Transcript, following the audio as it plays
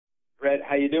Brett.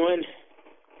 How you doing?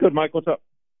 Good, Mike. What's up?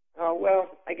 Well,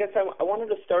 I guess I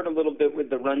wanted to start a little bit with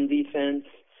the run defense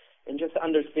and just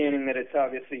understanding that it's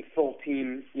obviously full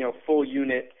team, full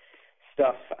unit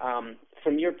stuff.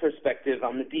 From your perspective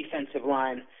on the defensive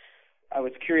line, I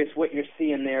was curious what you're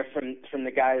seeing there from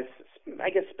the guys, I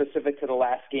guess specific to the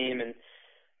last game, and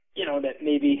that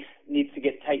maybe needs to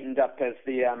get tightened up as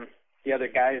the other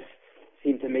guys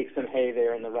seem to make some hay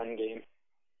there in the run game.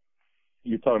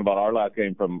 You talking about our last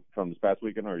game from this past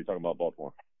weekend, or are you talking about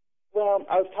Baltimore? Well,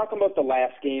 I was talking about the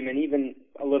last game and even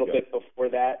a little bit before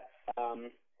that,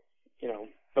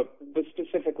 but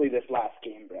specifically this last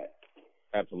game, Brett.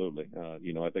 Absolutely.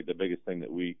 I think the biggest thing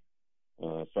that we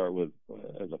start with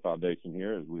as a foundation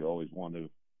here is we always want to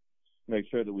make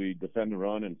sure that we defend the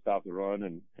run and stop the run,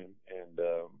 and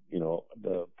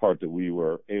the part that we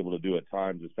were able to do at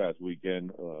times this past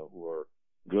weekend were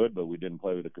good, but we didn't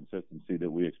play with the consistency that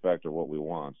we expect or what we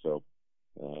want. So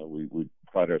we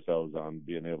pride ourselves on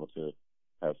being able to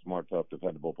have smart, tough,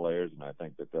 dependable players, and I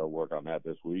think that they'll work on that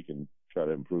this week and try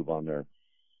to improve on their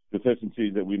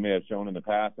deficiencies that we may have shown in the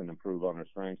past and improve on our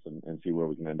strengths and see where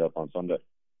we can end up on Sunday.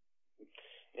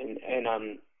 And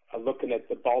I'm looking at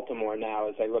the Baltimore now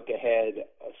as I look ahead,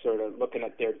 sort of looking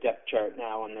at their depth chart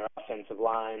now on their offensive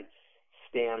line,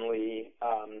 Stanley,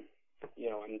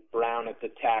 and Brown at the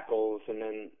tackles, and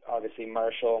then obviously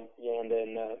Marshall, Yanda,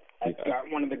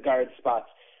 and one of the guard spots.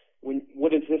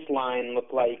 What does this line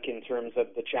look like in terms of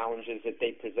the challenges that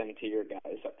they present to your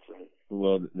guys up front?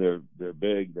 Well, they're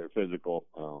big, they're physical,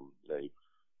 they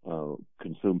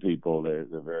consume people. They're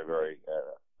very, very.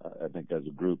 I think as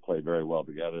a group play very well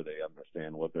together. They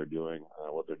understand what they're doing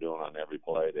on every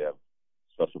play. They have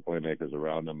special playmakers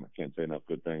around them. I can't say enough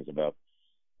good things about,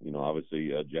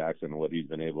 obviously Jackson and what he's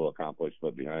been able to accomplish,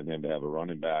 but behind him to have a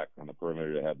running back on the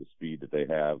perimeter to have the speed that they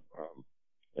have,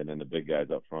 and then the big guys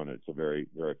up front. It's a very,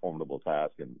 very formidable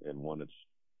task and one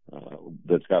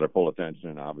that's got our full attention,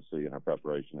 and obviously in our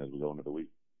preparation as we go into the week.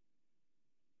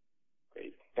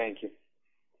 Great. Thank you.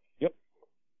 Yep.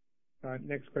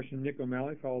 Next question, Nick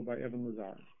O'Malley, followed by Evan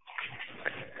Lazar.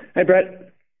 Hi,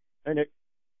 Brett. Hey, Nick.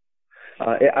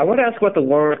 I want to ask about the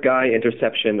Lawrence Guy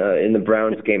interception in the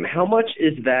Browns game. How much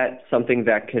is that something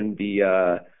that can be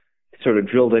sort of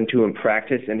drilled into in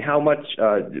practice, and how much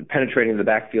penetrating the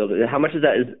backfield, how much of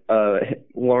that is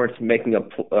Lawrence making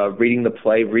reading the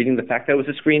play, reading the fact that it was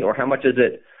a screen, or how much is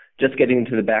it just getting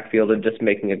into the backfield and just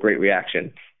making a great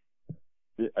reaction?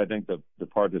 I think the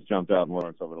part that's jumped out in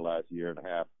Lawrence over the last year and a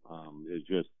half is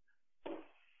just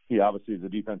he obviously is a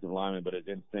defensive lineman, but his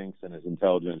instincts and his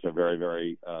intelligence are very,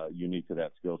 very unique to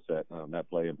that skill set. That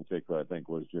play in particular, I think,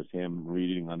 was just him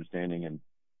reading, understanding, and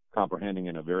comprehending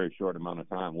in a very short amount of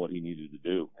time what he needed to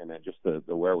do, and then just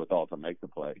the wherewithal to make the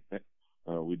play.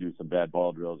 We do some bad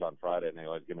ball drills on Friday, and they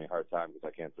always give me a hard time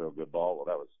because I can't throw a good ball. Well,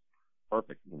 that was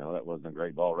perfect. That wasn't a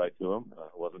great ball right to him.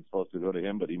 It wasn't supposed to go to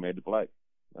him, but he made the play.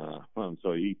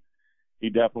 So he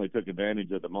definitely took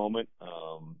advantage of the moment.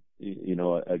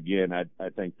 Again, I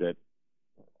think that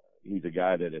he's a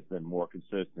guy that has been more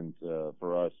consistent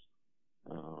for us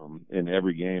in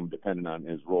every game, depending on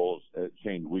his roles. It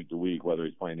changed week to week, whether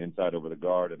he's playing inside over the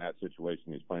guard. In that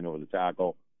situation, he's playing over the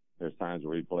tackle. There's times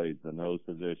where he plays the nose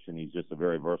position. He's just a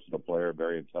very versatile player,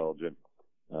 very intelligent,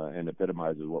 and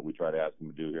epitomizes what we try to ask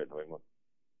him to do here in New England.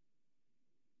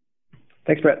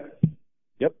 Thanks, Brett.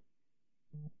 Yep.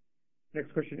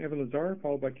 Next question, Evan Lazar,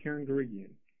 followed by Karen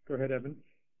Garigian. Go ahead, Evan.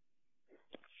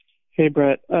 Hey,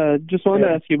 Brett. Just wanted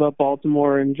to ask you about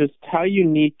Baltimore and just how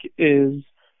unique is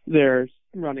their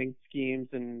running schemes,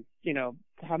 and,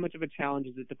 how much of a challenge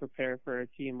is it to prepare for a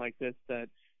team like this that,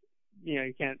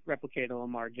 you can't replicate a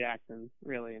Lamar Jackson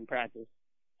really in practice?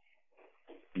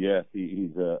 Yes,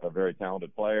 he's a very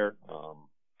talented player.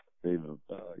 They've,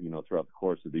 throughout the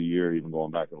course of the year, even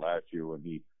going back to last year when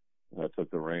he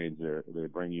took the reins, they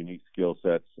bring unique skill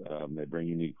sets. They bring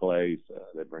unique plays.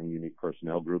 They bring unique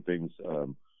personnel groupings,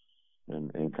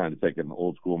 and kind of take an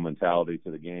old school mentality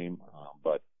to the game.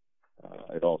 But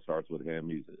it all starts with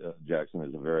him. Jackson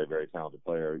is a very, very talented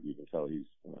player. You can tell he's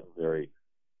very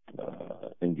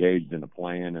engaged in the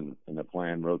plan, and the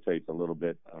plan rotates a little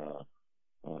bit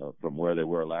from where they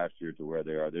were last year to where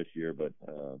they are this year. But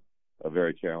a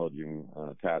very challenging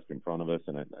task in front of us,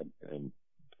 and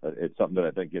it's something that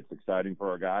I think gets exciting for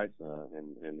our guys,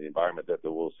 and the environment that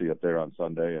we'll see up there on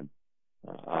Sunday. And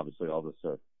obviously all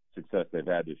the success they've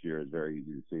had this year is very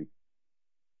easy to see.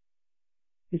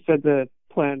 You said the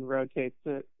plan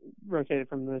rotated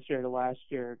from this year to last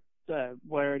year.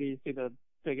 Where do you see the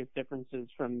biggest differences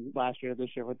from last year to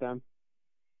this year with them?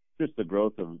 Just the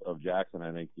growth of Jackson.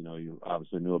 I think, you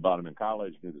obviously knew about him in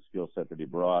college, knew the skill set that he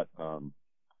brought.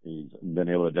 he's been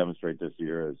able to demonstrate this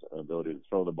year his ability to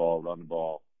throw the ball, run the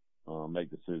ball, make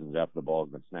decisions after the ball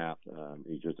has been snapped.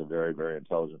 He's just a very, very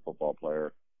intelligent football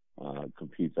player,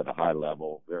 competes at a high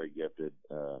level, very gifted,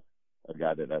 a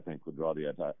guy that I think would draw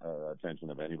the attention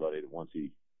of anybody that once you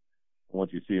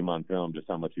see him on film, just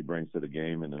how much he brings to the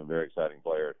game, and a very exciting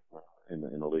player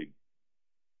in the league.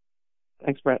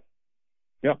 Thanks, Brett.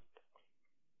 Yeah.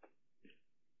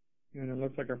 And it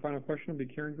looks like our final question will be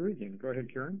Karen Guregian. Go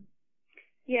ahead, Karen.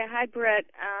 Yeah, hi, Brett.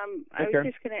 I was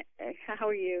Karen. just going to, how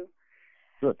are you?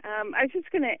 Good. I was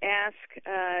just going to ask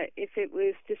if it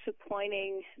was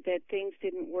disappointing that things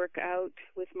didn't work out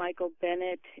with Michael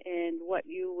Bennett, and what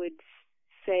you would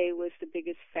say was the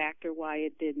biggest factor why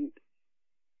it didn't.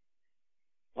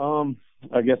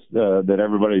 I guess that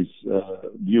everybody's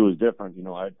view is different. You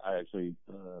know, I actually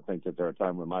think that there are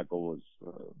times when Michael was,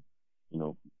 you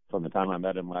know, from the time I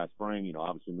met him last spring, you know,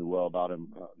 obviously knew well about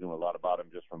him, knew a lot about him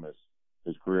just from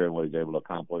his career and what he's able to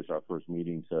accomplish. Our first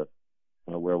meeting to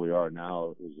where we are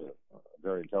now is a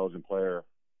very intelligent player,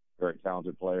 very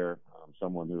talented player,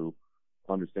 someone who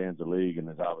understands the league and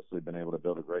has obviously been able to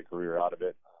build a great career out of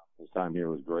it. His time here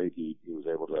was great. He was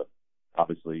able to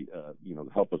obviously, you know,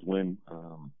 help us win.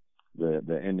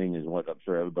 The ending is what I'm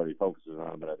sure everybody focuses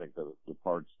on, but I think the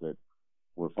parts that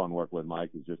were fun work with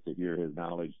Mike is just to hear his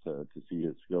knowledge, to see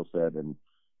his skill set, and,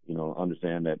 you know,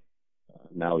 understand that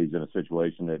now he's in a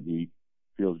situation that he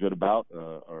feels good about,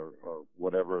 or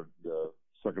whatever the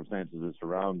circumstances that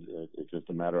surround. It's just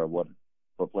a matter of what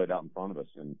played out in front of us,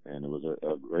 and it was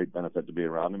a great benefit to be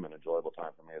around him and an enjoyable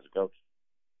time for me as a coach.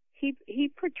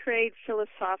 He portrayed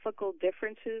philosophical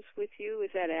differences with you.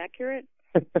 Is that accurate?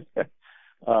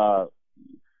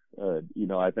 You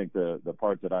know, I think the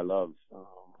part that I love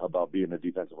about being a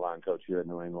defensive line coach here at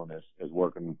New England is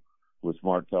working with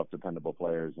smart, tough, dependable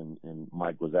players, and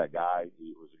Mike was that guy.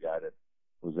 He was a guy that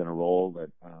was in a role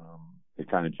that it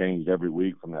kind of changed every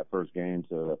week from that first game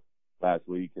to last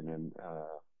week, and then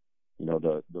you know,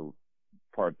 the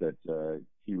part that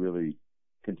he really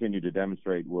continued to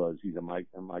demonstrate was Mike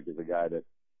is a guy that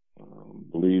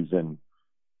believes in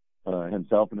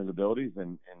himself and his abilities,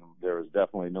 and there is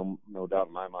definitely no doubt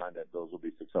in my mind that those will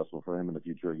be successful for him in the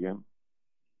future again.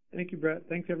 Thank you, Brett.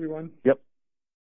 Thanks, everyone. Yep.